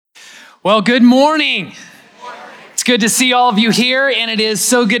Well, good morning. It's good to see all of you here, and it is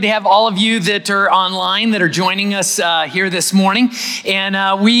so good to have all of you that are online that are joining us here this morning.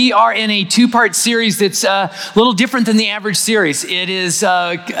 And we are in a two-part series that's a little different than the average series. It is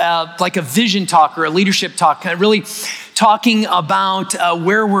like a vision talk or a leadership talk, really talking about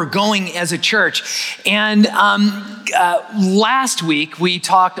where we're going as a church. And last week, we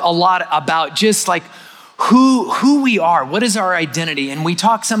talked a lot about just like who we are, what is our identity, and we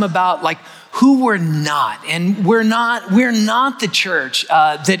talked some about like who we're not, and we're not the church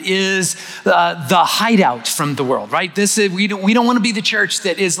that is the hideout from the world, right? We don't want to be the church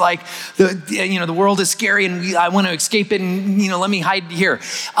that is like the world is scary and I want to escape it and let me hide here,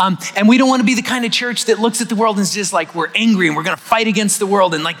 and we don't want to be the kind of church that looks at the world and is just like we're angry and we're going to fight against the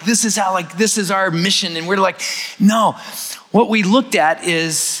world and like this is our mission, and we're like no. What we looked at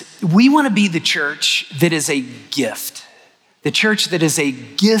is we want to be the church that is a gift. The church that is a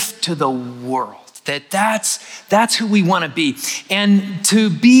gift to the world. That's who we want to be. And to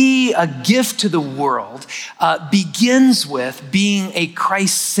be a gift to the world begins with being a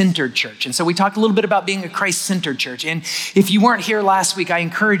Christ-centered church. And so we talked a little bit about being a Christ-centered church. And if you weren't here last week, I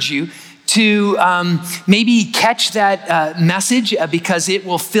encourage you to maybe catch that message because it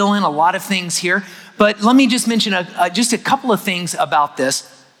will fill in a lot of things here. But let me just mention just a couple of things about this.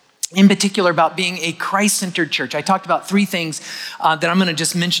 In particular, about being a Christ-centered church. I talked about three things that I'm going to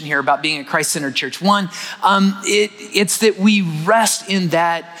just mention here about being a Christ-centered church. One, it's that we rest in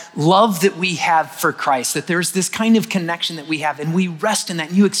that love that we have for Christ, that there's this kind of connection that we have, and we rest in that.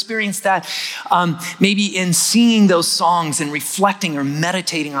 And you experience that maybe in singing those songs and reflecting or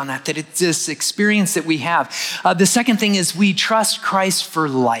meditating on that it's this experience that we have. The second thing is we trust Christ for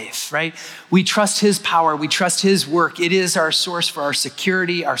life, right? We trust his power. We trust his work. It is our source for our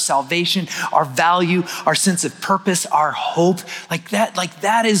security, our salvation, our value, our sense of purpose, our hope.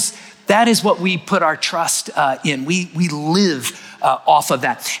 That is what we put our trust in. We live off of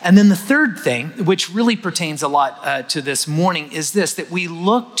that. And then the third thing, which really pertains a lot to this morning, is this, that we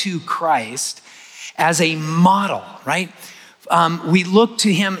look to Christ as a model, right? We look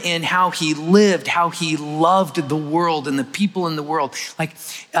to him in how he lived, how he loved the world and the people in the world.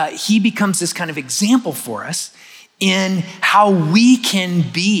 He becomes this kind of example for us in how we can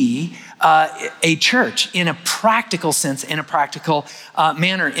be a church in a practical sense, in a practical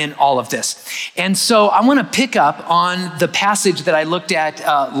manner in all of this. And so I want to pick up on the passage that I looked at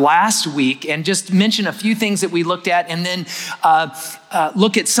last week and just mention a few things that we looked at, and then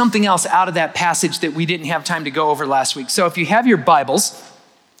look at something else out of that passage that we didn't have time to go over last week. So if you have your Bibles,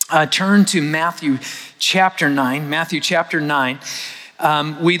 turn to Matthew chapter 9. Matthew chapter 9.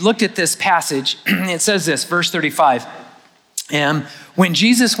 We looked at this passage. It says this, verse 35. When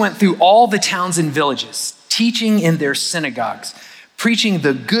Jesus went through all the towns and villages, teaching in their synagogues, preaching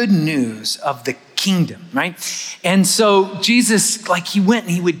the good news of the kingdom, right? And so Jesus, he went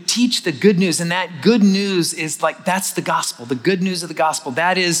and he would teach the good news, and that good news is that's the gospel, the good news of the gospel.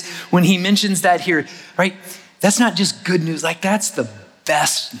 That is, when he mentions that here, right? That's not just good news, that's the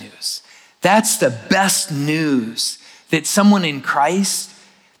best news. That's the best news that someone in Christ,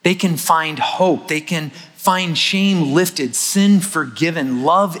 they can find hope. They can find shame lifted, sin forgiven,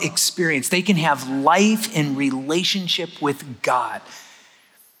 love experienced. They can have life in relationship with God.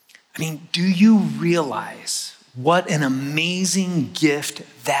 I mean, do you realize what an amazing gift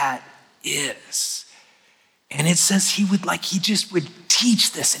that is? And it says he just would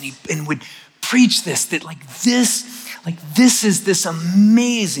teach this and would preach this, that this is this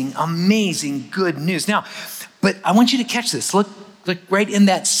amazing, amazing good news. Now, but I want you to catch this. Look right in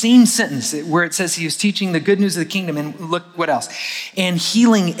that same sentence where it says he was teaching the good news of the kingdom, and look what else. And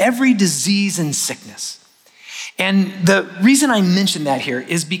healing every disease and sickness. And the reason I mention that here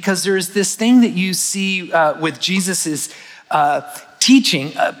is because there's this thing that you see with Jesus's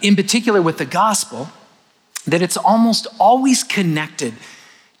teaching, in particular with the gospel, that it's almost always connected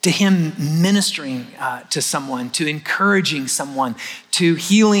to him ministering to someone, to encouraging someone, to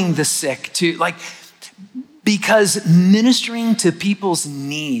healing the sick, because ministering to people's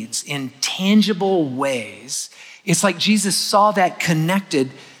needs in tangible ways, it's like Jesus saw that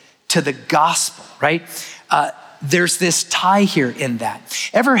connected to the gospel, right? There's this tie here in that.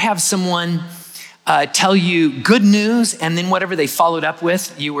 Ever have someone tell you good news, and then whatever they followed up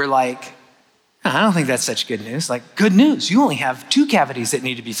with, you were like, I don't think that's such good news. Good news, you only have 2 cavities that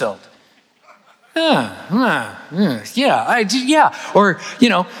need to be filled. Yeah. Or,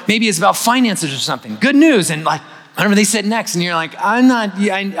 maybe it's about finances or something. Good news. And whatever they said next. And you're like,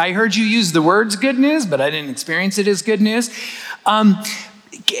 I heard you use the words good news, but I didn't experience it as good news.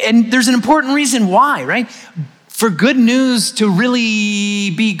 And there's an important reason why, right? for good news to really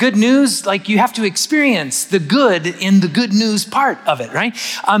be good news, like you have to experience the good in the good news part of it, right?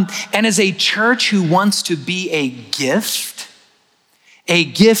 And as a church who wants to be a gift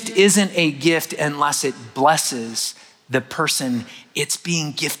isn't a gift unless it blesses the person it's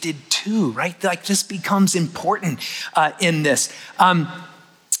being gifted to, right? Like this becomes important in this.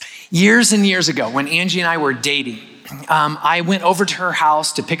 Years and years ago, when Angie and I were dating, I went over to her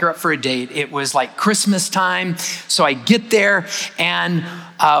house to pick her up for a date. It was like Christmas time. So I get there, and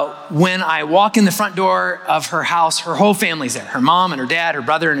when I walk in the front door of her house, her whole family's there. Her mom and her dad, her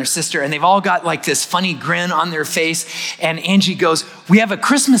brother and her sister, and they've all got like this funny grin on their face. And Angie goes, "We have a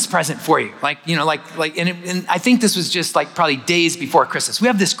Christmas present for you." And I think this was just like probably days before Christmas. "We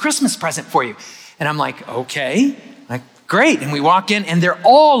have this Christmas present for you." And I'm like, "Okay, like great." And we walk in, and they're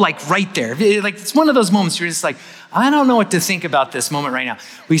all like right there. Like it's one of those moments where you're just like, I don't know what to think about this moment right now.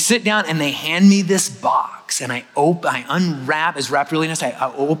 We sit down and they hand me this box, and I unwrap, it's wrapped really nice.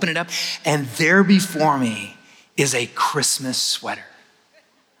 I open it up, and there before me is a Christmas sweater.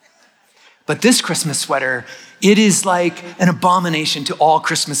 But this Christmas sweater, it is like an abomination to all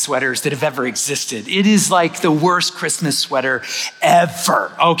Christmas sweaters that have ever existed. It is like the worst Christmas sweater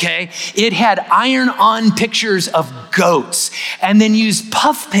ever, okay? It had iron-on pictures of goats and then used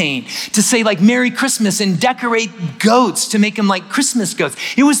puff paint to say like Merry Christmas and decorate goats to make them like Christmas goats.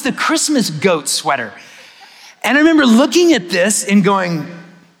 It was the Christmas goat sweater. And I remember looking at this and going,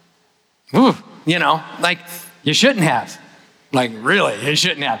 ooh, like you shouldn't have. Like, really, you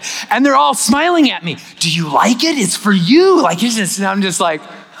shouldn't have. And they're all smiling at me. "Do you like it? It's for you." Like, and I'm just like,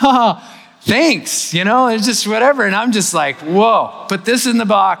 thanks, it's just whatever. And I'm just like, whoa, put this in the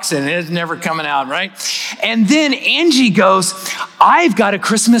box and it's never coming out, right? And then Angie goes, "I've got a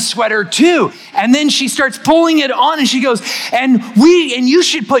Christmas sweater too." And then she starts pulling it on and she goes, and you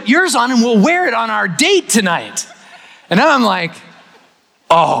should put yours on and we'll wear it on our date tonight. And I'm like,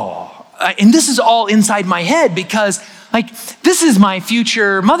 oh. And this is all inside my head because like, this is my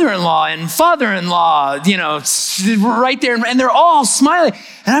future mother-in-law and father-in-law, right there. And they're all smiling.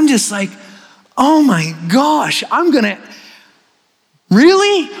 And I'm just like, oh my gosh,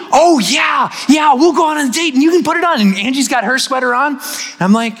 really? Oh yeah, we'll go on a date and you can put it on. And Angie's got her sweater on. And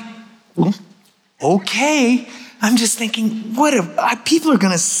I'm like, well, okay. I'm just thinking, people are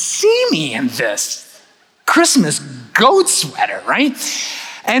gonna see me in this Christmas goat sweater, right?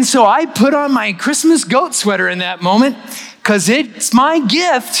 And so I put on my Christmas goat sweater in that moment because it's my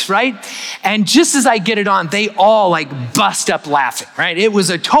gift, right? And just as I get it on, they all like bust up laughing, right? It was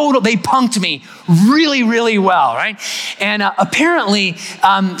they punked me really, really well, right? And apparently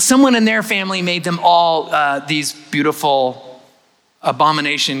someone in their family made them all these beautiful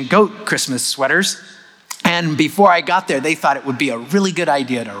abomination goat Christmas sweaters. And before I got there, they thought it would be a really good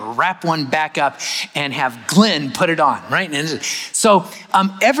idea to wrap one back up and have Glenn put it on, right? And so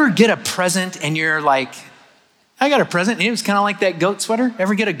ever get a present and you're like, I got a present and it was kind of like that goat sweater?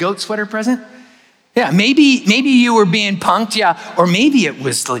 Ever get a goat sweater present? Yeah, maybe you were being punked, yeah, or maybe it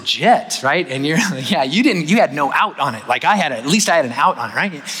was legit, right? And you had no out on it. Like at least I had an out on it,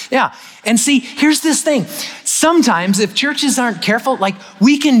 right? Yeah, and see, here's this thing. Sometimes if churches aren't careful, like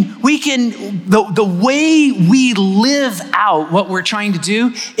the way we live out what we're trying to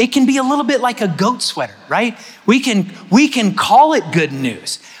do, it can be a little bit like a goat sweater, right? We can call it good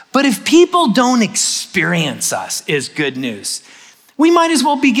news, but if people don't experience us as good news, we might as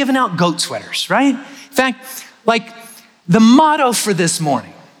well be giving out goat sweaters, right? In fact, like the motto for this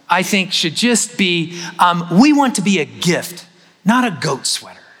morning, I think should just be, we want to be a gift, not a goat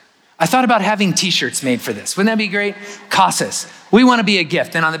sweater. I thought about having t-shirts made for this. Wouldn't that be great? Casas, we want to be a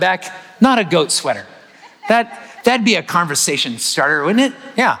gift. And on the back, not a goat sweater. That'd be a conversation starter, wouldn't it?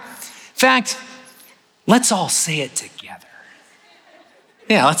 Yeah. In fact, let's all say it together.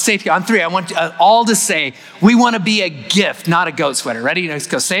 Yeah, let's say it on three. I want all to say, we want to be a gift, not a goat sweater. Ready? Let's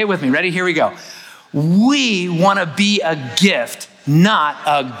go. Say it with me. Ready? Here we go. We want to be a gift, not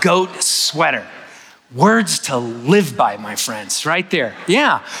a goat sweater. Words to live by, my friends, right there.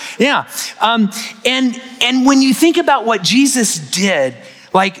 Yeah. And when you think about what Jesus did,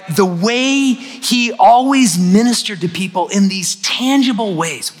 like the way he always ministered to people in these tangible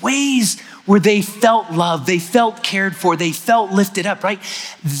ways where they felt loved, they felt cared for, they felt lifted up, right?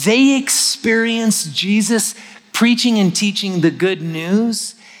 They experienced Jesus preaching and teaching the good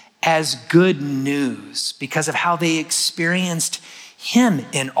news as good news because of how they experienced him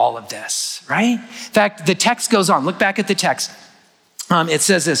in all of this, right? In fact, the text goes on. Look back at the text. It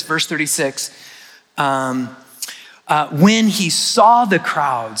says this, verse 36. When he saw the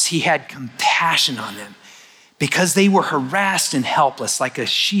crowds, he had compassion on them because they were harassed and helpless like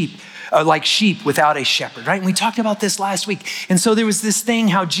sheep without a shepherd, right? And we talked about this last week. And so there was this thing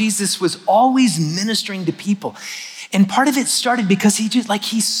how Jesus was always ministering to people. And part of it started because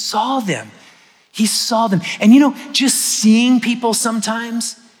he saw them. He saw them. And just seeing people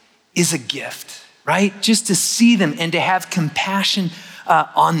sometimes is a gift, right? Just to see them and to have compassion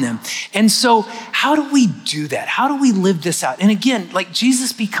on them. And so how do we do that? How do we live this out? And again,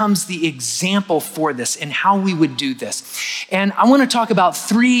 Jesus becomes the example for this and how we would do this. And I want to talk about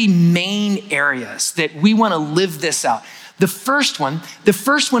three main areas that we want to live this out. The first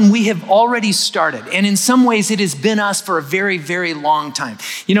one we have already started. And in some ways it has been us for a very, very long time.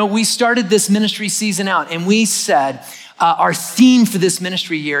 We started this ministry season out and we said, our theme for this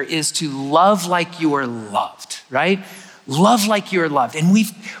ministry year is to love like you are loved, right? Love like you're loved. And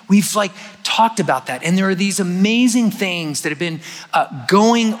we've talked about that. And there are these amazing things that have been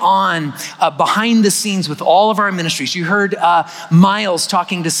going on behind the scenes with all of our ministries. You heard Miles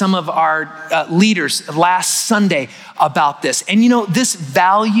talking to some of our leaders last Sunday about this. And this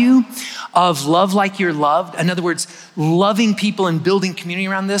value of love like you're loved, in other words, loving people and building community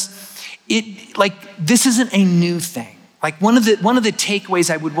around this, this isn't a new thing. One of the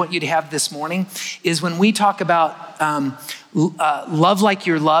takeaways I would want you to have this morning is when we talk about love like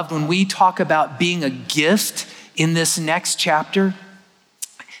you're loved, when we talk about being a gift in this next chapter,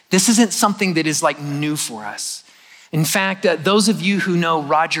 this isn't something that is new for us. In fact, those of you who know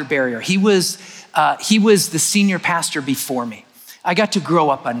Roger Barrier, he was the senior pastor before me. I got to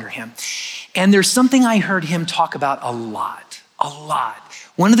grow up under him. And there's something I heard him talk about a lot.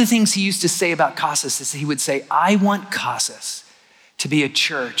 One of the things he used to say about Casas is he would say, I want Casas to be a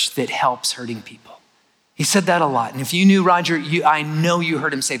church that helps hurting people. He said that a lot. And if you knew Roger, I know you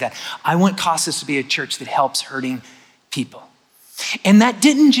heard him say that. I want Casas to be a church that helps hurting people. And that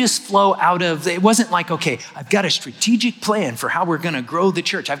didn't just flow out of, it wasn't okay, I've got a strategic plan for how we're going to grow the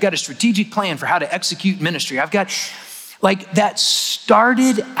church. I've got a strategic plan for how to execute ministry. I've got, that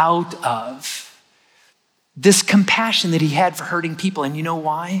started out of this compassion that he had for hurting people. And you know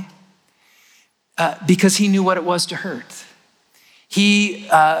why? Because he knew what it was to hurt. He,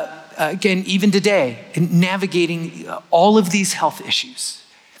 again, even today, navigating all of these health issues.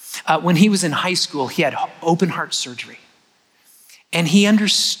 When he was in high school, he had open heart surgery. And he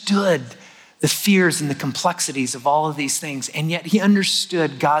understood the fears and the complexities of all of these things. And yet he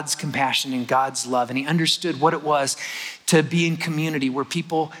understood God's compassion and God's love. And he understood what it was to be in community where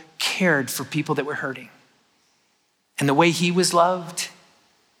people cared for people that were hurting. And the way he was loved,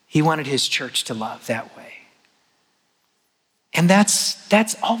 he wanted his church to love that way. And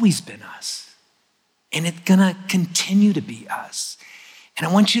that's always been us. And it's gonna continue to be us. And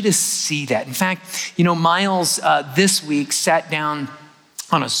I want you to see that. In fact, Miles this week sat down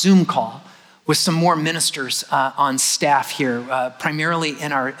on a Zoom call with some more ministers on staff here, primarily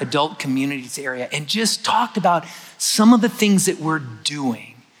in our adult communities area, and just talked about some of the things that we're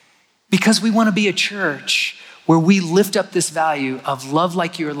doing because we want to be a church where we lift up this value of love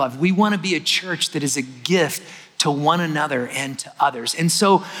like you're loved. We want to be a church that is a gift to one another and to others. And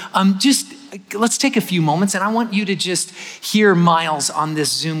so let's take a few moments, and I want you to just hear Miles on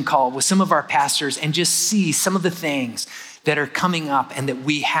this Zoom call with some of our pastors and just see some of the things that are coming up and that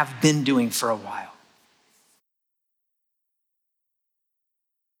we have been doing for a while.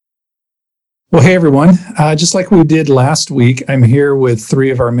 Well, hey, everyone. Just like we did last week, I'm here with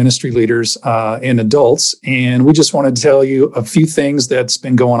three of our ministry leaders and adults, and we just wanted to tell you a few things that's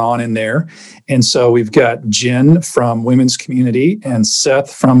been going on in there. And so we've got Jen from Women's Community and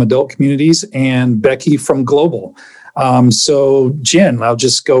Seth from Adult Communities and Becky from Global. So Jen, I'll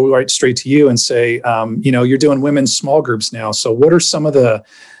just go right straight to you and say, you're doing women's small groups now. So what are some of the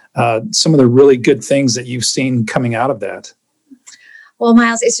really good things that you've seen coming out of that? Well,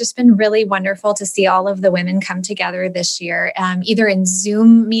 Miles, it's just been really wonderful to see all of the women come together this year, either in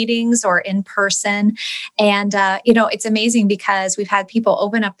Zoom meetings or in person. And, it's amazing because we've had people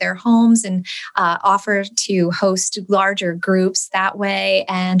open up their homes and offer to host larger groups that way.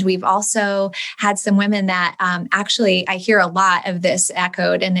 And we've also had some women that actually, I hear a lot of this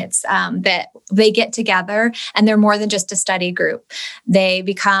echoed, and it's that they get together and they're more than just a study group. They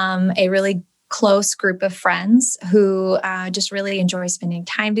become a really close group of friends who just really enjoy spending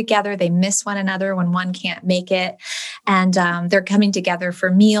time together. They miss one another when one can't make it. And they're coming together for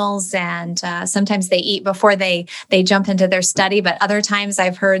meals. And sometimes they eat before they jump into their study. But other times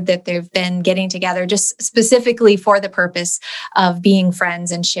I've heard that they've been getting together just specifically for the purpose of being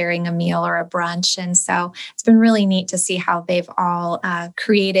friends and sharing a meal or a brunch. And so it's been really neat to see how they've all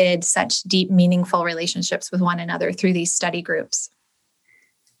created such deep, meaningful relationships with one another through these study groups.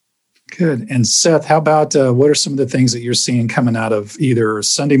 Good. And Seth, how about what are some of the things that you're seeing coming out of either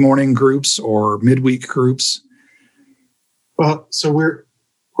Sunday morning groups or midweek groups? Well, so we're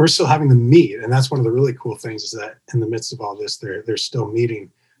still having them meet, and that's one of the really cool things is that in the midst of all this, they're still meeting.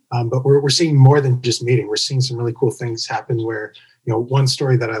 But we're seeing more than just meeting. We're seeing some really cool things happen where, one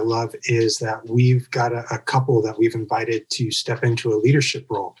story that I love is that we've got a couple that we've invited to step into a leadership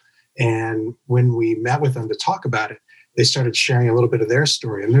role. And when we met with them to talk about it, they started sharing a little bit of their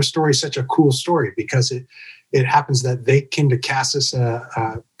story. And their story is such a cool story because it happens that they came to Casas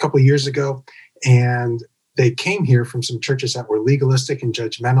a couple of years ago, and they came here from some churches that were legalistic and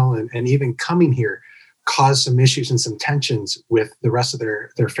judgmental, and even coming here caused some issues and some tensions with the rest of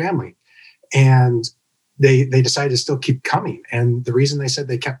their family. And they decided to still keep coming. And the reason they said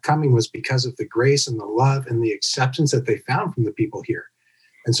they kept coming was because of the grace and the love and the acceptance that they found from the people here.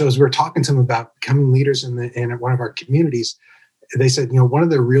 And so as we were talking to them about becoming leaders in one of our communities, they said, one of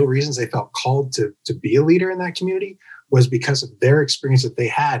the real reasons they felt called to be a leader in that community was because of their experience that they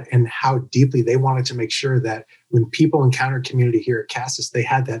had and how deeply they wanted to make sure that when people encountered community here at Casas, they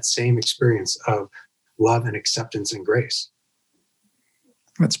had that same experience of love and acceptance and grace.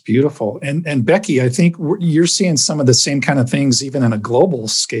 That's beautiful. And Becky, I think you're seeing some of the same kind of things even on a global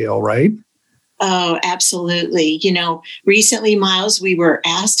scale, right? Oh, absolutely. Recently, Miles, we were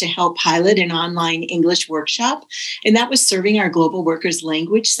asked to help pilot an online English workshop, and that was serving our Global Workers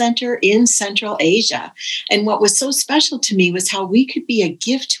Language Center in Central Asia. And what was so special to me was how we could be a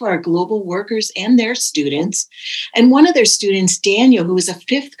gift to our global workers and their students. And one of their students, Daniel, who was a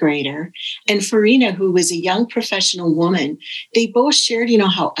fifth grader, and Farina, who was a young professional woman, they both shared,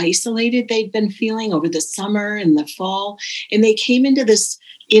 how isolated they'd been feeling over the summer and the fall. And they came into this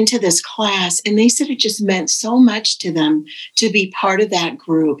class, and they said it just meant so much to them to be part of that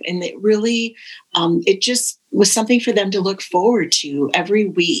group. And it really, it just was something for them to look forward to every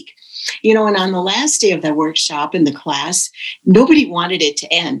week. And on the last day of the workshop in the class, nobody wanted it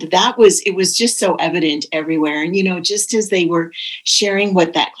to end. It was just so evident everywhere. And, just as they were sharing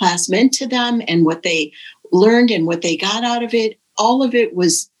what that class meant to them and what they learned and what they got out of it, all of it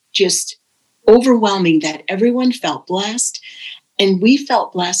was just overwhelming that everyone felt blessed. And we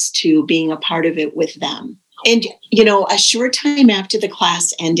felt blessed too, being a part of it with them. And, a short time after the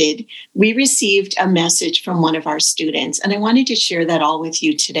class ended, we received a message from one of our students. And I wanted to share that all with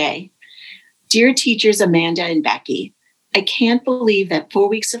you today. Dear teachers Amanda and Becky, I can't believe that 4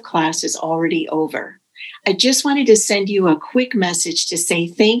 weeks of class is already over. I just wanted to send you a quick message to say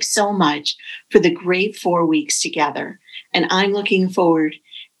thanks so much for the great 4 weeks together. And I'm looking forward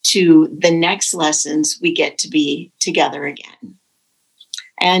to the next lessons we get to be together again.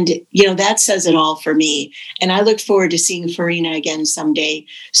 And, that says it all for me. And I look forward to seeing Farina again someday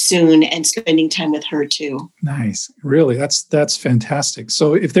soon and spending time with her too. Nice. Really, that's fantastic.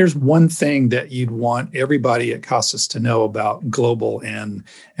 So if there's one thing that you'd want everybody at Casas to know about Global and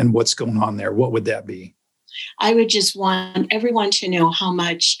what's going on there, what would that be? I would just want everyone to know how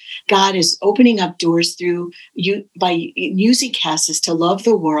much God is opening up doors through you by using Casas to love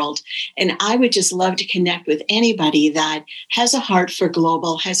the world. And I would just love to connect with anybody that has a heart for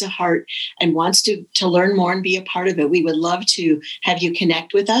global, has a heart and wants to learn more and be a part of it. We would love to have you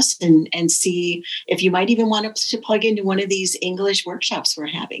connect with us and see if you might even want to plug into one of these English workshops we're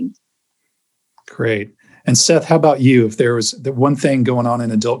having. Great. And Seth, how about you? If there was the one thing going on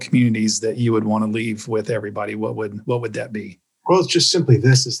in adult communities that you would want to leave with everybody, what would that be? Well, it's just simply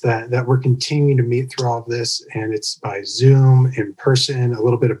this, is that we're continuing to meet through all of this, and it's by Zoom, in person, a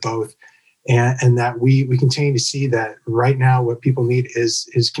little bit of both. And that we continue to see that right now what people need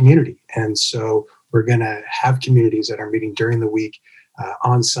is community. And so we're going to have communities that are meeting during the week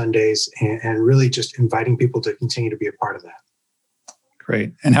on Sundays and really just inviting people to continue to be a part of that.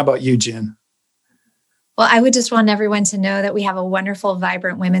 Great. And how about you, Jen? Well, I would just want everyone to know that we have a wonderful,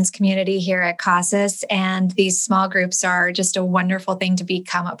 vibrant women's community here at Casas, and these small groups are just a wonderful thing to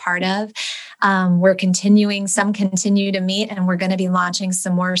become a part of. Some continue to meet, and we're going to be launching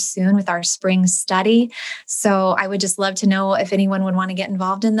some more soon with our spring study. So I would just love to know if anyone would want to get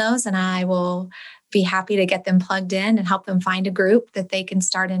involved in those, and I will be happy to get them plugged in and help them find a group that they can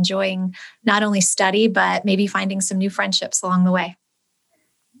start enjoying not only study, but maybe finding some new friendships along the way.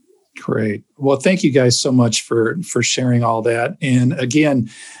 Great. Well, thank you guys so much for sharing all that. And again,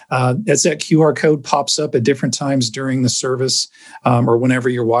 as that QR code pops up at different times during the service or whenever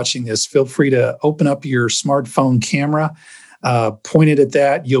you're watching this, feel free to open up your smartphone camera, point it at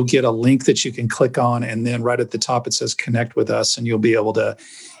that. You'll get a link that you can click on. And then right at the top, it says connect with us. And you'll be able to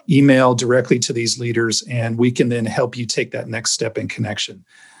email directly to these leaders. And we can then help you take that next step in connection.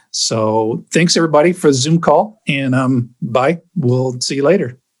 So thanks, everybody, for the Zoom call. And bye. We'll see you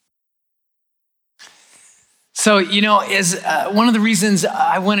later. So, as one of the reasons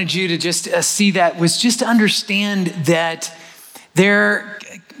I wanted you to just see that was just to understand that there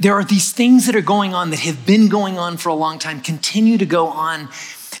are these things that are going on that have been going on for a long time, continue to go on,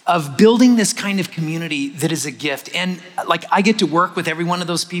 of building this kind of community that is a gift. And I get to work with every one of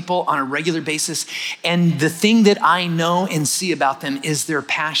those people on a regular basis. And the thing that I know and see about them is their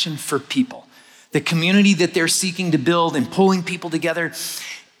passion for people, the community that they're seeking to build and pulling people together.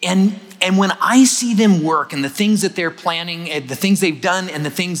 And when I see them work and the things that they're planning, and the things they've done and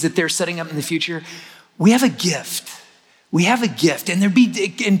the things that they're setting up in the future, we have a gift. We have a gift. And there'd be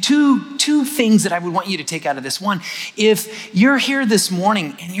two things that I would want you to take out of this. One, if you're here this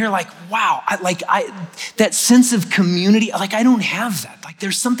morning and you're like, wow, that sense of community, I don't have that.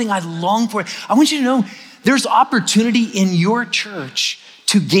 There's something I long for. I want you to know there's opportunity in your church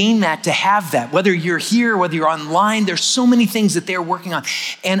to gain that, to have that, whether you're here, whether you're online, there's so many things that they're working on.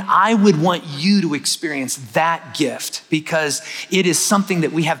 And I would want you to experience that gift, because it is something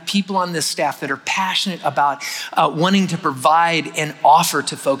that we have people on this staff that are passionate about wanting to provide and offer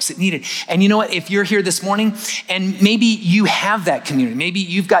to folks that need it. And you know what? If you're here this morning and maybe you have that community, maybe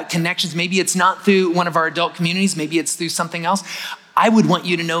you've got connections, maybe it's not through one of our adult communities, maybe it's through something else, I would want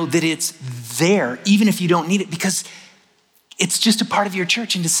you to know that it's there, even if you don't need it, because it's just a part of your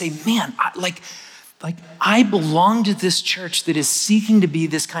church. And to say, man, I belong to this church that is seeking to be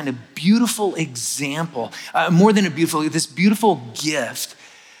this kind of beautiful example, more than this beautiful gift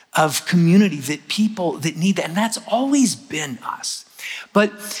of community that people that need that. And that's always been us. But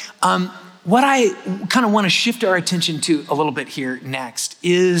what I kind of want to shift our attention to a little bit here next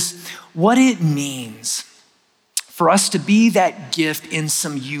is what it means for us to be that gift in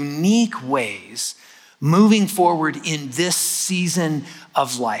some unique ways moving forward in this season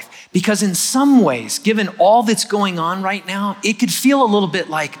of life. Because in some ways, given all that's going on right now, it could feel a little bit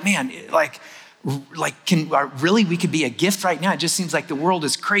like, man, really we could be a gift right now? It just seems like the world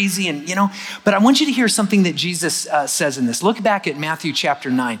is crazy but I want you to hear something that Jesus says in this. Look back at Matthew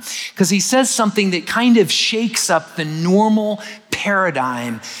chapter 9, because he says something that kind of shakes up the normal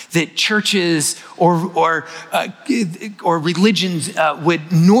paradigm that churches or religions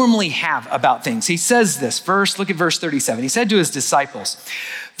would normally have about things. He says this first, look at verse 37. He said to his disciples,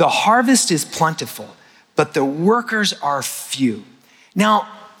 "The harvest is plentiful, but the workers are few." Now,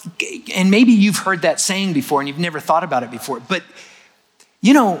 and maybe you've heard that saying before and you've never thought about it before, but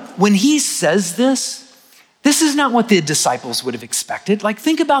when he says this is not what the disciples would have expected.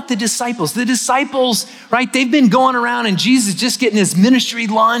 Think about the disciples. The disciples, right? They've been going around and Jesus just getting his ministry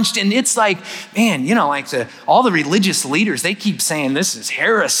launched. And it's like, man, all the religious leaders, they keep saying this is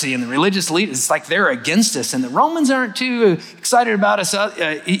heresy. And the religious leaders, it's like they're against us. And the Romans aren't too excited about us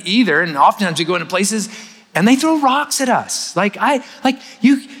either. And oftentimes we go into places and they throw rocks at us. The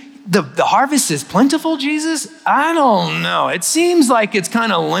harvest is plentiful, Jesus? I don't know. It seems like it's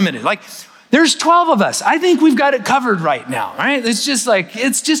kind of limited. There's 12 of us. I think we've got it covered right now, right?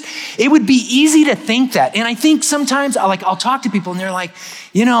 It would be easy to think that. And I think sometimes I'll talk to people and they're like,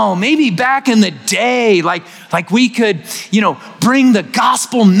 maybe back in the day, we could, bring the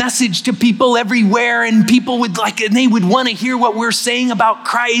gospel message to people everywhere and people would and they would want to hear what we're saying about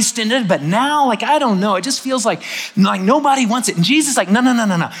Christ. But now, I don't know. It just feels like nobody wants it. And Jesus is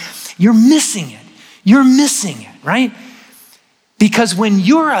no. You're missing it. You're missing it, right? Because when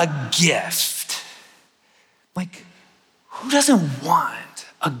you're a gift, who doesn't want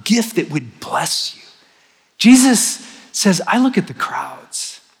a gift that would bless you? Jesus says, I look at the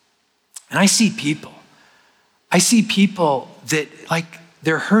crowds and I see people. I see people that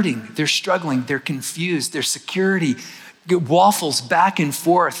they're hurting, they're struggling, they're confused, their security waffles back and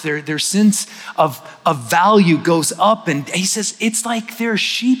forth. Their sense of value goes up. And he says, it's like they're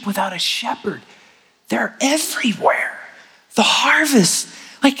sheep without a shepherd. They're everywhere. The harvest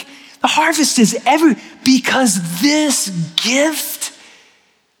is because this gift,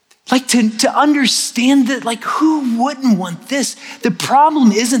 to understand that, who wouldn't want this? The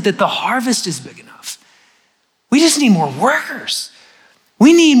problem isn't that the harvest is big enough. We just need more workers.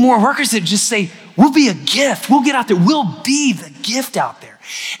 We need more workers that just say, we'll be a gift. We'll get out there. We'll be the gift out there.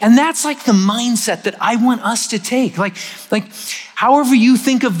 And that's the mindset that I want us to take. However you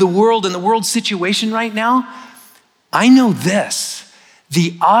think of the world and the world situation right now, I know this,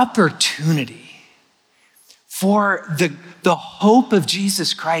 the opportunity for the hope of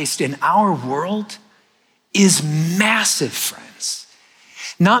Jesus Christ in our world is massive, friends.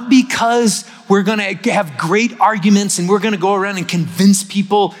 Not because we're gonna have great arguments and we're gonna go around and convince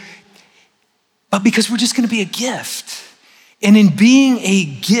people, but because we're just gonna be a gift. And in being a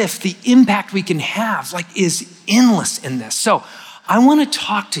gift, the impact we can have is endless in this. So I want to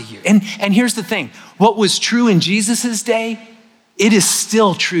talk to you. And here's the thing. What was true in Jesus's day, it is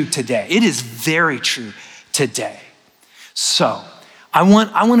still true today. It is very true today. So I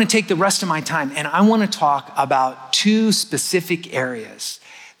want to take the rest of my time and I want to talk about two specific areas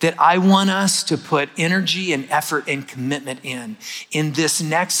that I want us to put energy and effort and commitment in this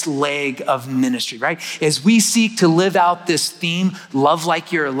next leg of ministry, right? As we seek to live out this theme, love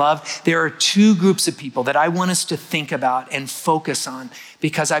like you're loved, there are two groups of people that I want us to think about and focus on,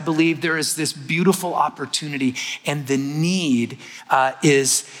 because I believe there is this beautiful opportunity and the need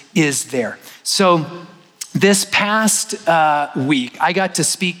is there. So this past week, I got to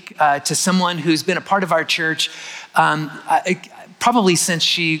speak to someone who's been a part of our church probably since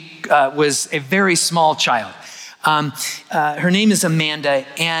she was a very small child. Her name is Amanda,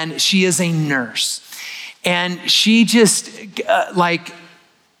 and she is a nurse. And she just,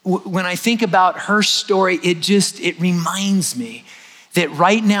 when I think about her story, it reminds me that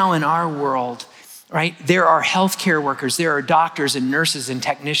right now in our world, right, there are healthcare workers, there are doctors and nurses and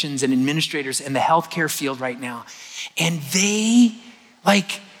technicians and administrators in the healthcare field right now. And they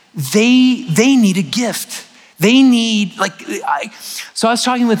need a gift. They need, so I was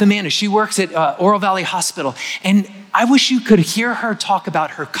talking with Amanda. She works at Oro Valley Hospital, and I wish you could hear her talk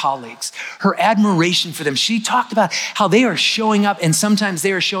about her colleagues, her admiration for them. She talked about how they are showing up, and sometimes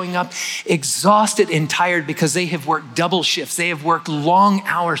they are showing up exhausted and tired because they have worked double shifts. They have worked long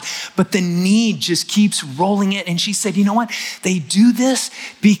hours, but the need just keeps rolling in. And she said, you know what? They do this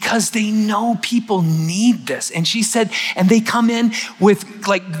because they know people need this. And she said, and they come in with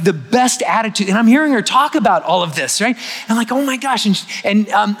the best attitude. And I'm hearing her talk about all of this, right? And I'm like, oh my gosh. And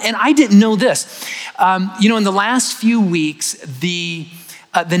I didn't know this. In the last few weeks, the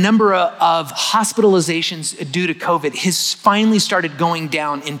number of hospitalizations due to COVID has finally started going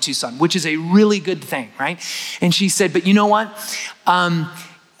down in Tucson, which is a really good thing, right? And she said, but you know what?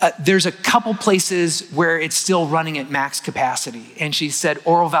 There's a couple places where it's still running at max capacity. And she said,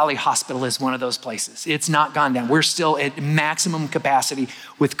 Oro Valley Hospital is one of those places. It's not gone down. We're still at maximum capacity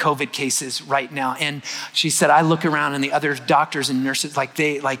with COVID cases right now. And she said, I look around and the other doctors and nurses,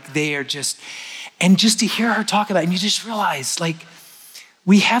 they are just, and just to hear her talk about it, and you just realize,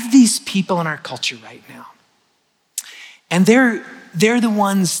 we have these people in our culture right now. And they're the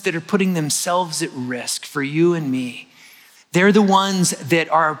ones that are putting themselves at risk for you and me. They're the ones that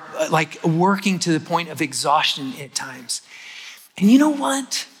are working to the point of exhaustion at times. And you know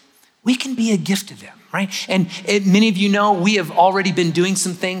what? We can be a gift to them, right? And many of you know, we have already been doing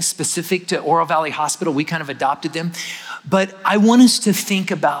some things specific to Oro Valley Hospital. We kind of adopted them. But I want us to think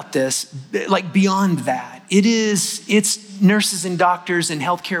about this, beyond that. It's nurses and doctors and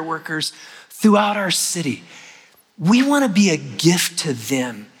healthcare workers throughout our city. We want to be a gift to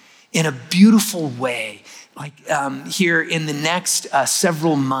them in a beautiful way, here in the next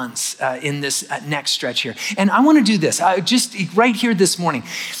several months in this next stretch here. And I want to do this, just right here this morning.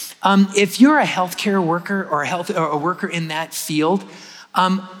 If you're a healthcare worker or a worker in that field,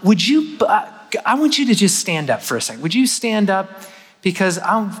 would you... I want you to just stand up for a second. Would you stand up? Because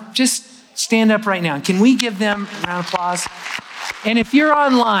I'll just stand up right now. Can we give them a round of applause? And if you're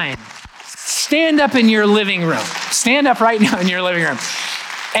online, stand up in your living room. Stand up right now in your living room.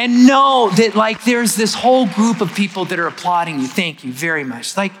 And know that there's this whole group of people that are applauding you. Thank you very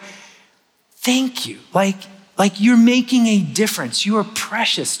much. Thank you. You're making a difference. You are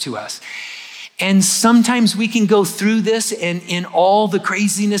precious to us. And sometimes we can go through this and in all the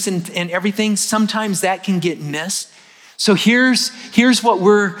craziness and everything, sometimes that can get missed. So here's what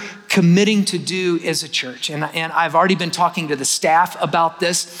we're committing to do as a church. And I've already been talking to the staff about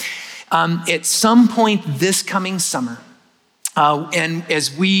this. At some point this coming summer, and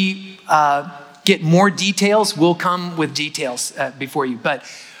as we get more details, we'll come with details before you. But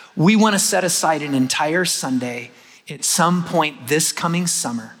we want to set aside an entire Sunday at some point this coming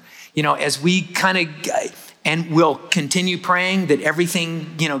summer, as we and we'll continue praying that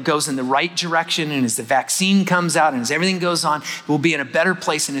everything, goes in the right direction. And as the vaccine comes out and as everything goes on, we'll be in a better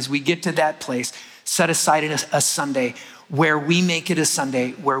place. And as we get to that place, set aside a Sunday where we make it a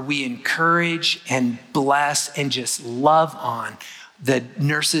Sunday where we encourage and bless and just love on the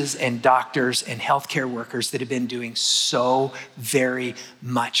nurses and doctors and healthcare workers that have been doing so very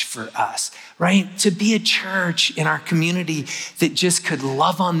much for us, right? To be a church in our community that just could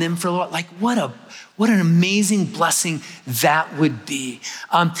love on them for a little, what an amazing blessing that would be.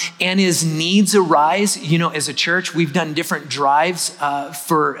 And as needs arise, as a church, we've done different drives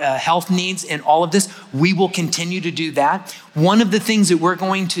for health needs and all of this. We will continue to do that. One of the things that we're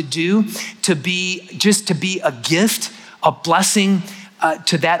going to do to be a gift, a blessing,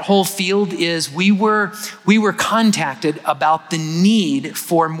 to that whole field is we were contacted about the need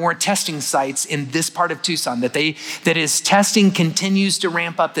for more testing sites in this part of Tucson, that as testing continues to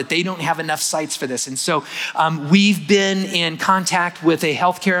ramp up, that they don't have enough sites for this. And so we've been in contact with a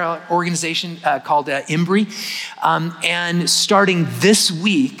healthcare organization called Embry, and starting this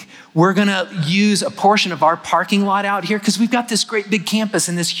week, we're gonna use a portion of our parking lot out here because we've got this great big campus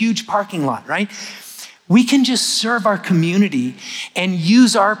and this huge parking lot, right? We can just serve our community and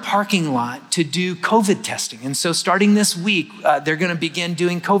use our parking lot to do COVID testing. And so starting this week, they're gonna begin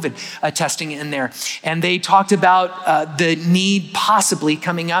doing COVID testing in there. And they talked about the need possibly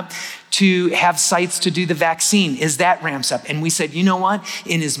coming up to have sites to do the vaccine as that ramps up. And we said, you know what?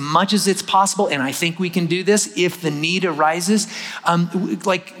 In as much as it's possible, and I think we can do this, if the need arises,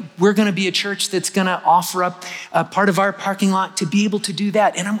 we're gonna be a church that's gonna offer up a part of our parking lot to be able to do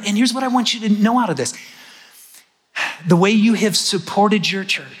that. And here's what I want you to know out of this. The way you have supported your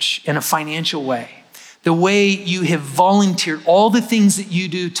church in a financial way, the way you have volunteered, all the things that you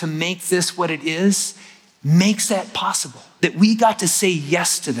do to make this what it is, makes that possible. That we got to say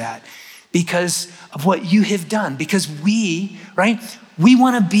yes to that because of what you have done. Because we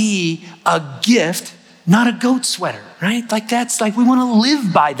want to be a gift, not a goat sweater, right? We want to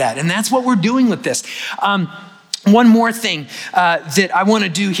live by that. And that's what we're doing with this. One more thing that I want to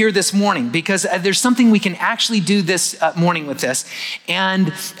do here this morning, because there's something we can actually do this morning with this.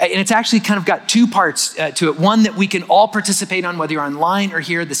 And it's actually kind of got two parts to it. One that we can all participate on, whether you're online or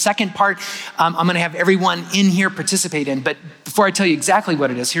here. The second part, I'm going to have everyone in here participate in. But before I tell you exactly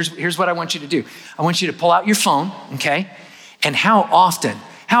what it is, here's what I want you to do. I want you to pull out your phone, okay? And how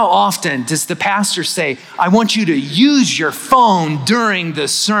often does the pastor say, I want you to use your phone during the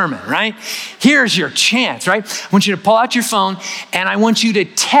sermon, right? Here's your chance, right? I want you to pull out your phone and I want you to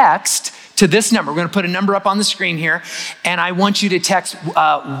text to this number. We're going to put a number up on the screen here. And I want you to text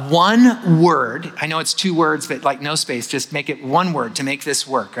one word. I know it's two words, but no space. Just make it one word to make this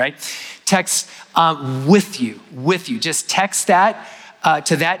work, right? Text with you. Just text that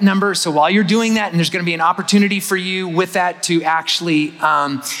to that number. So while you're doing that, and there's going to be an opportunity for you with that to actually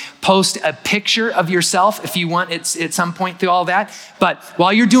post a picture of yourself if you want at some point through all that. But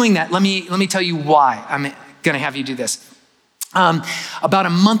while you're doing that, let me tell you why I'm going to have you do this. About a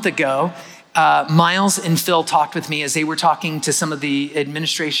month ago, Miles and Phil talked with me as they were talking to some of the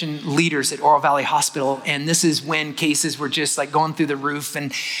administration leaders at Oro Valley Hospital. And this is when cases were just going through the roof.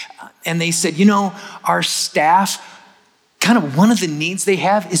 And they said, our staff, kind of one of the needs they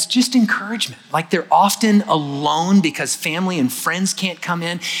have is just encouragement. They're often alone because family and friends can't come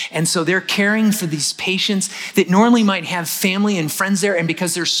in. And so they're caring for these patients that normally might have family and friends there. And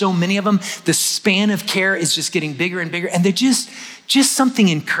because there's so many of them, the span of care is just getting bigger and bigger. And they're just something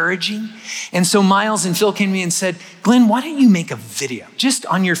encouraging. And so Miles and Phil came to me and said, Glenn, why don't you make a video just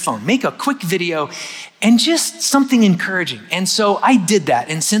on your phone? Make a quick video and just something encouraging. And so I did that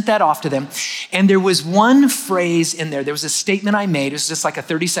and sent that off to them. And there was one phrase in there. There was a statement I made. It was just like a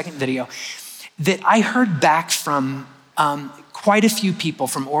 30-second video that I heard back from quite a few people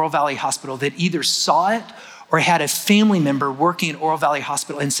from Oro Valley Hospital that either saw it or had a family member working at Oro Valley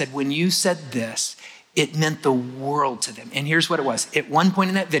Hospital and said, when you said this, it meant the world to them. And here's what it was. At one point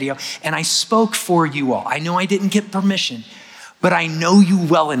in that video, and I spoke for you all. I know I didn't get permission, but I know you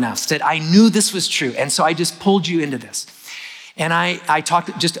well enough that I knew this was true. And so I just pulled you into this. And I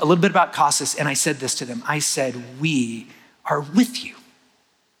talked just a little bit about Casas, and I said this to them. I said, we are with you.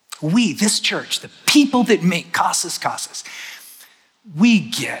 We, this church, the people that make Casas, we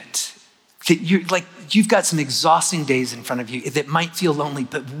get that you've got some exhausting days in front of you that might feel lonely,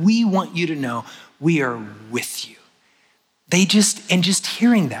 but we want you to know we are with you. Just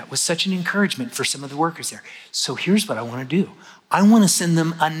hearing that was such an encouragement for some of the workers there. So here's what I want to do. I want to send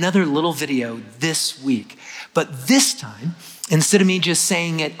them another little video this week. But this time, instead of me just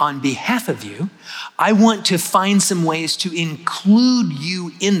saying it on behalf of you, I want to find some ways to include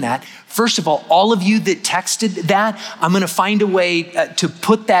you in that. First of all of you that texted that, I'm going to find a way to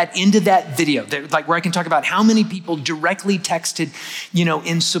put that into that video, where I can talk about how many people directly texted,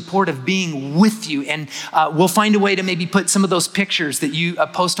 in support of being with you. And we'll find a way to maybe put some of those pictures that you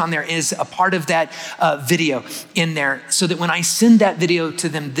post on there as a part of that video in there, so that when I send that video to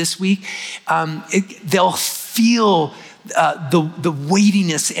them this week, they'll feel the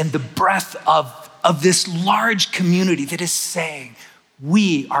weightiness and the breadth of this large community that is saying,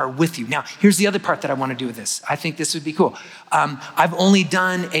 we are with you. Now, here's the other part that I want to do with this. I think this would be cool. I've only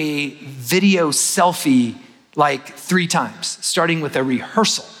done a video selfie 3 times, starting with a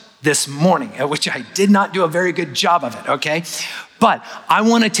rehearsal this morning, which I did not do a very good job of it, okay? But I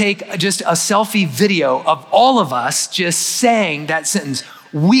want to take just a selfie video of all of us just saying that sentence.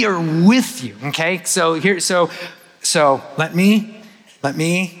 We are with you, okay? So let me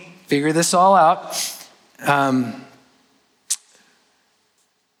figure this all out.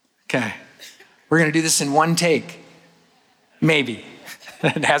 Okay, we're gonna do this in one take, maybe.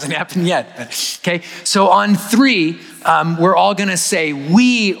 It hasn't happened yet, but, okay? So on 3, we're all gonna say,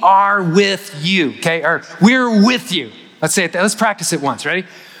 we are with you, okay? Or we're with you. Let's say it, let's practice it once, ready?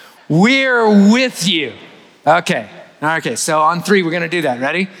 We're with you. Okay, so on 3, we're gonna do that,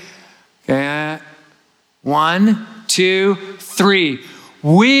 ready? Okay, 1, 2, 3.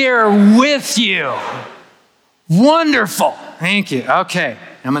 We're with you. Wonderful, thank you, okay.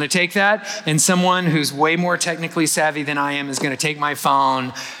 I'm gonna take that, and someone who's way more technically savvy than I am is gonna take my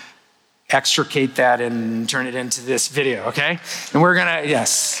phone, extricate that, and turn it into this video, okay? And we're gonna,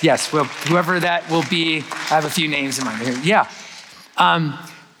 yes, whoever that will be, I have a few names in mind here. Yeah,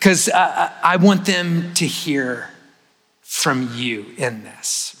 because I want them to hear from you in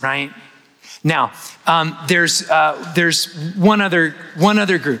this, right? Now, there's one other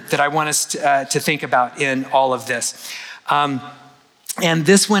group that I want us to think about in all of this. And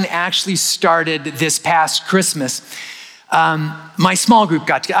this one actually started this past Christmas. My small group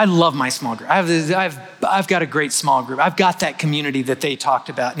got together. I love my small group. I've got a great small group. I've got that community that they talked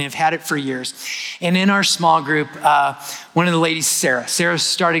about, and I've had it for years. And in our small group, one of the ladies, Sarah's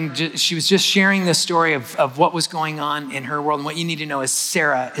starting. She was just sharing the story of what was going on in her world. And what you need to know is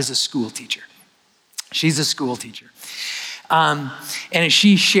Sarah is a school teacher. She's a school teacher. And as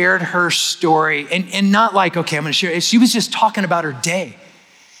she shared her story, and not like, okay, I'm gonna share it. She was just talking about her day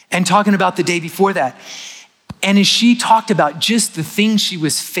and talking about the day before that. And as she talked about just the things she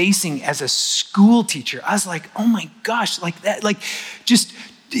was facing as a school teacher, I was like, oh my gosh, like that, like just,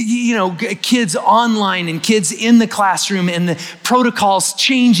 you know, kids online and kids in the classroom and the protocols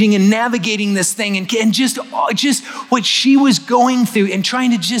changing and navigating this thing and just what she was going through and trying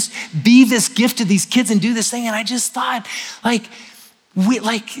to just be this gift to these kids and do this thing. And I just thought,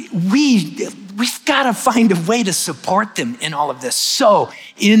 we've got to find a way to support them in all of this. So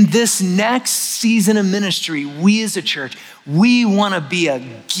in this next season of ministry, we as a church, we want to be a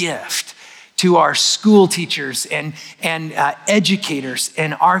gift to our school teachers and educators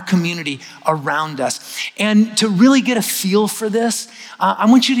and our community around us. And to really get a feel for this, I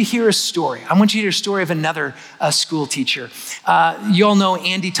want you to hear a story. I want you to hear a story of another school teacher. You all know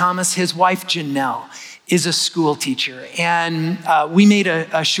Andy Thomas. His wife, Janelle, is a school teacher. And we made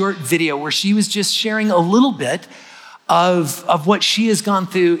a short video where she was just sharing a little bit of what she has gone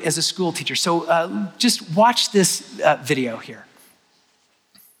through as a school teacher. So just watch this video here.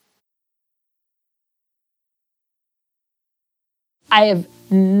 I have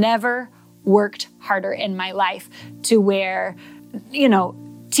never worked harder in my life to where, you know,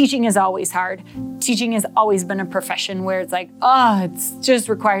 teaching is always hard. Teaching has always been a profession where it's like, it just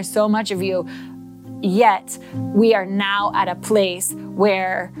requires so much of you. Yet we are now at a place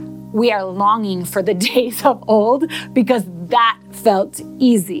where we are longing for the days of old because that felt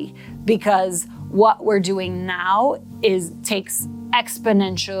easy, because what we're doing now takes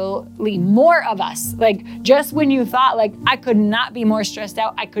exponentially more of us. Like just when you thought like I could not be more stressed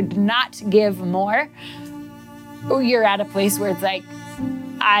out, I could not give more, you're at a place where it's like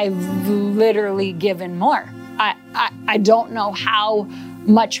I've literally given more. I don't know how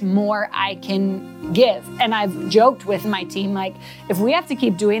much more I can give. And I've joked with my team, like, if we have to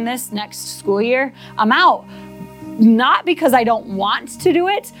keep doing this next school year, I'm out. Not because I don't want to do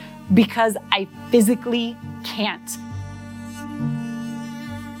it, because I physically can't.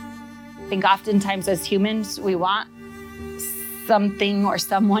 I think oftentimes as humans, we want something or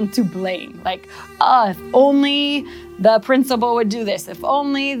someone to blame. Like, if only the principal would do this, if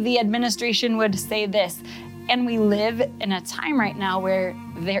only the administration would say this. And we live in a time right now where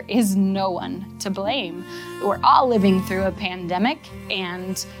there is no one to blame. We're all living through a pandemic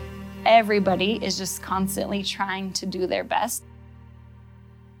and everybody is just constantly trying to do their best.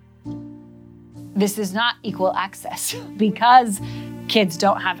 This is not equal access because kids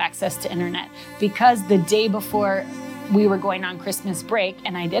don't have access to internet, because the day before we were going on Christmas break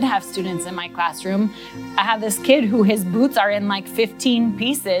and I did have students in my classroom, I have this kid who his boots are in like 15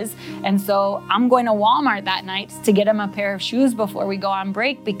 pieces. And so I'm going to Walmart that night to get him a pair of shoes before we go on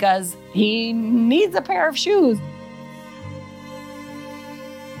break because he needs a pair of shoes.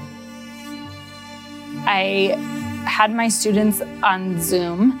 I had my students on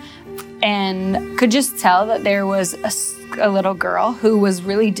Zoom and could just tell that there was a little girl who was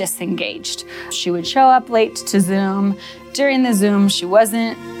really disengaged. She would show up late to Zoom. During the Zoom, she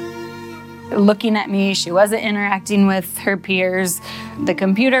wasn't looking at me. She wasn't interacting with her peers. The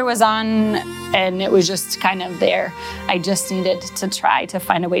computer was on and it was just kind of there. I just needed to try to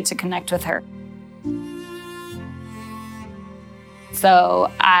find a way to connect with her.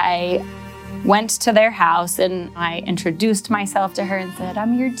 So I went to their house and I introduced myself to her and said,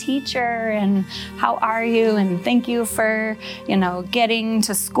 I'm your teacher and how are you? And thank you for, getting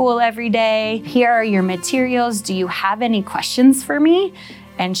to school every day. Here are your materials. Do you have any questions for me?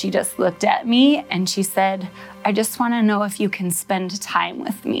 And she just looked at me and she said, I just want to know if you can spend time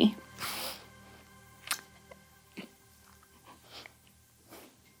with me.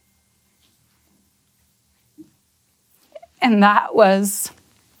 And that was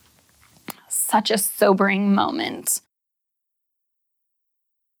such a sobering moment.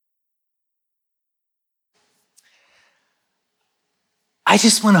 I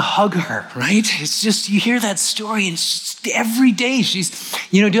just want to hug her, right? It's just, you hear that story and it's just every day she's,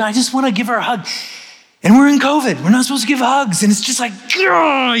 I just want to give her a hug. And we're in COVID. We're not supposed to give hugs. And it's just like,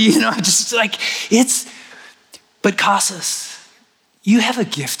 just like but Casas, you have a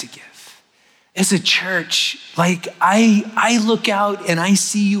gift to give. As a church, I look out and I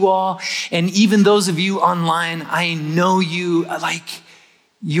see you all, and even those of you online, I know you,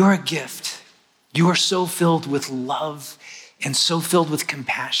 you're a gift. You are so filled with love and so filled with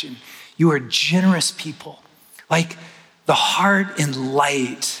compassion. You are generous people. The heart and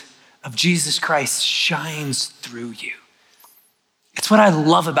light of Jesus Christ shines through you. It's what I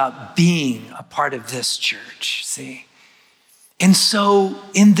love about being a part of this church, see? And so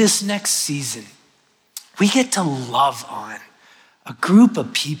in this next season, we get to love on a group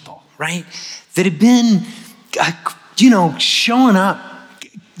of people, right? That have been, showing up,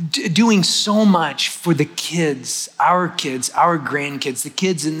 doing so much for the kids, our grandkids, the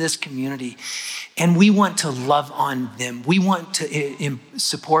kids in this community. And we want to love on them. We want to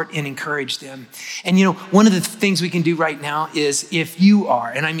support and encourage them. And one of the things we can do right now is, if you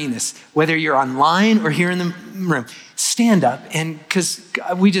are, and I mean this, whether you're online or here in the room, stand up, and because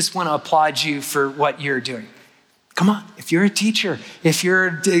we just want to applaud you for what you're doing. Come on, if you're a teacher,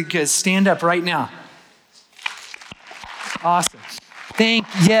 stand up right now. Awesome. Thank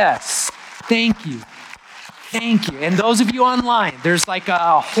you. And those of you online, there's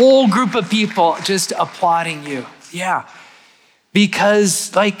a whole group of people just applauding you. Yeah.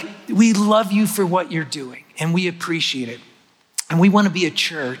 Because we love you for what you're doing and we appreciate it. And we want to be a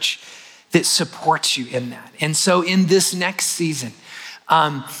church that supports you in that. And so in this next season,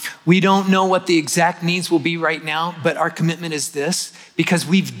 we don't know what the exact needs will be right now, but our commitment is this, because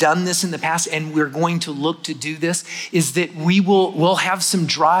we've done this in the past and we're going to look to do this, is that we'll have some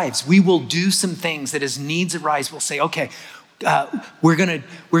drives. We will do some things that as needs arise, we'll say, okay, we're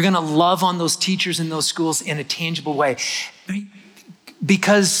gonna love on those teachers in those schools in a tangible way.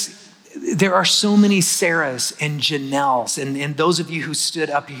 Because there are so many Sarahs and Janelles and those of you who stood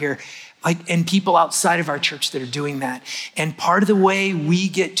up here, and people outside of our church that are doing that. And part of the way we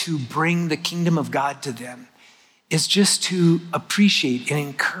get to bring the kingdom of God to them is just to appreciate and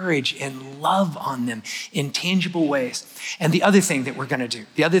encourage and love on them in tangible ways. And the other thing that we're gonna do,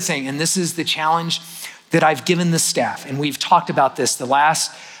 and this is the challenge that I've given the staff, and we've talked about this the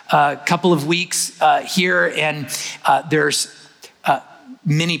last couple of weeks here, and there's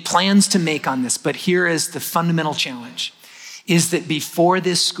many plans to make on this, but here is the fundamental challenge, is that before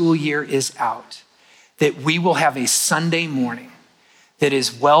this school year is out, that we will have a Sunday morning that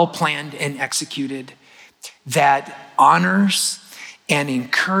is well planned and executed, that honors and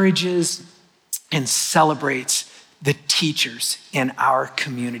encourages and celebrates the teachers in our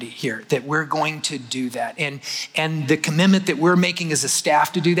community here, that we're going to do that. And the commitment that we're making as a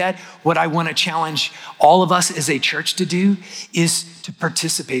staff to do that, what I want to challenge all of us as a church to do is to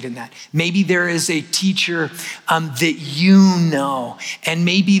participate in that. Maybe there is a teacher that and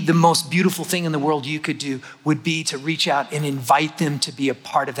maybe the most beautiful thing in the world you could do would be to reach out and invite them to be a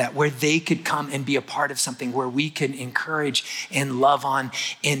part of that, where they could come and be a part of something where we can encourage and love on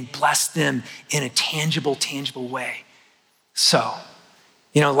and bless them in a tangible way. So,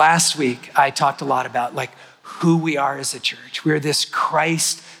 last week I talked a lot about who we are as a church. We're this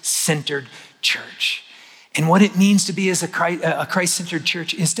Christ-centered church. And what it means to be as a Christ-centered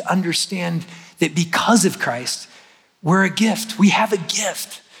church is to understand that because of Christ, we're a gift. We have a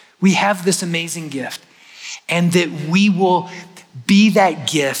gift. We have this amazing gift. And that we will be that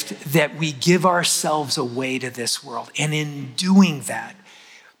gift that we give ourselves away to this world. And in doing that,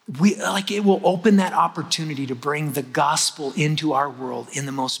 it will open that opportunity to bring the gospel into our world in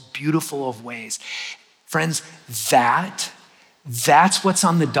the most beautiful of ways. Friends, That's what's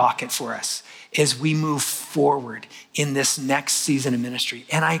on the docket for us as we move forward in this next season of ministry.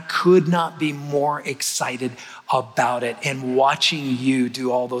 And I could not be more excited about it and watching you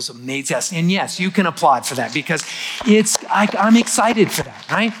do all those amazing tests. And yes, you can applaud for that because I'm excited for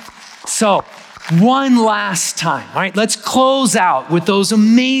that, right? So one last time, all right, let's close out with those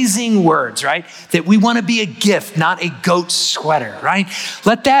amazing words, right? That we want to be a gift, not a goat sweater, right?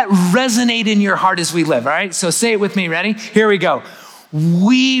 Let that resonate in your heart as we live, all right? So say it with me, ready? Here we go.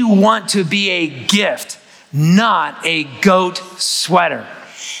 We want to be a gift, not a goat sweater.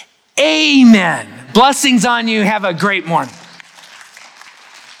 Amen. Blessings on you. Have a great morning.